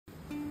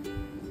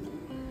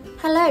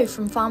Hello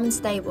from Farm and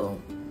Stable.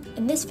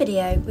 In this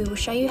video we will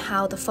show you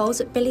how the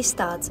foals at Billy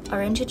Studs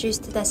are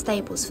introduced to their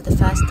stables for the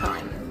first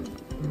time.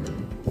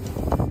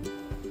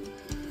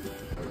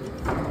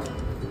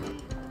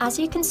 As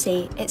you can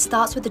see, it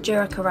starts with the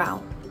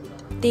Duracorral.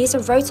 These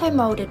are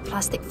roto-moulded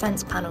plastic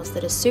fence panels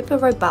that are super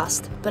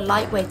robust but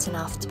lightweight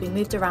enough to be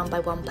moved around by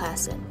one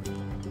person.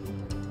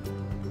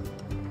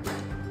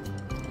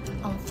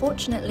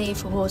 Unfortunately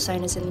for horse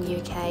owners in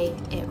the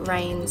UK, it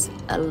rains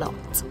a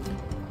lot.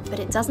 But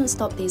it doesn't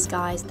stop these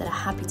guys that are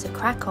happy to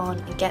crack on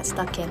and get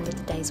stuck in with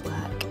the day's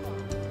work.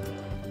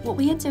 What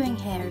we are doing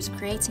here is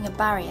creating a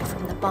barrier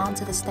from the barn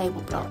to the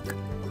stable block.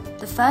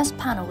 The first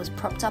panel was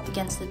propped up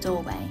against the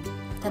doorway,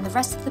 then the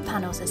rest of the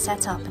panels are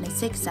set up in a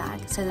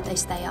zigzag so that they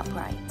stay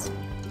upright.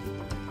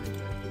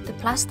 The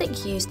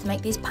plastic used to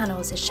make these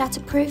panels is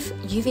shatterproof,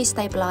 UV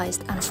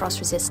stabilised and frost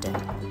resistant,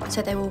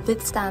 so they will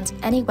withstand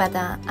any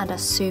weather and are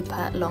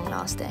super long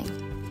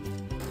lasting.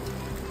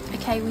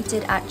 Okay, we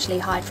did actually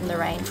hide from the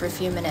rain for a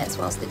few minutes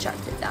whilst they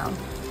chucked it down.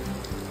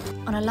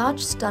 On a large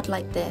stud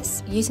like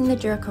this, using the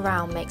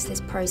Duracorral makes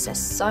this process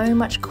so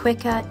much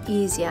quicker,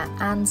 easier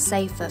and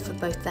safer for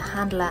both the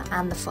handler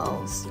and the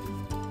foals.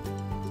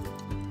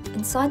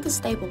 Inside the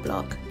stable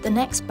block, the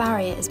next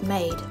barrier is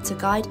made to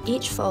guide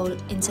each foal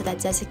into their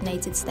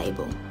designated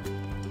stable.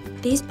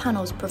 These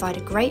panels provide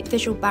a great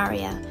visual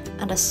barrier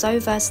and are so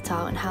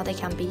versatile in how they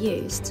can be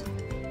used.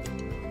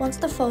 Once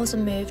the foals are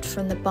moved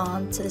from the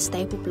barn to the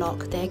stable block,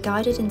 they are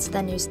guided into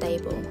their new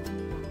stable.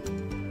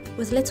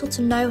 With little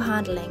to no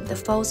handling, the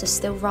foals are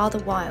still rather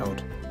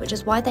wild, which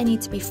is why they need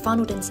to be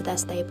funneled into their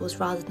stables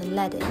rather than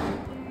led in.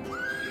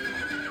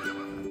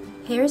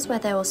 Here is where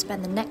they will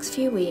spend the next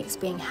few weeks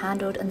being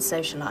handled and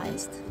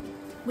socialised.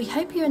 We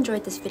hope you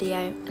enjoyed this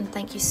video and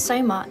thank you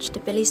so much to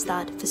Billy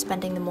Stud for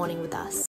spending the morning with us.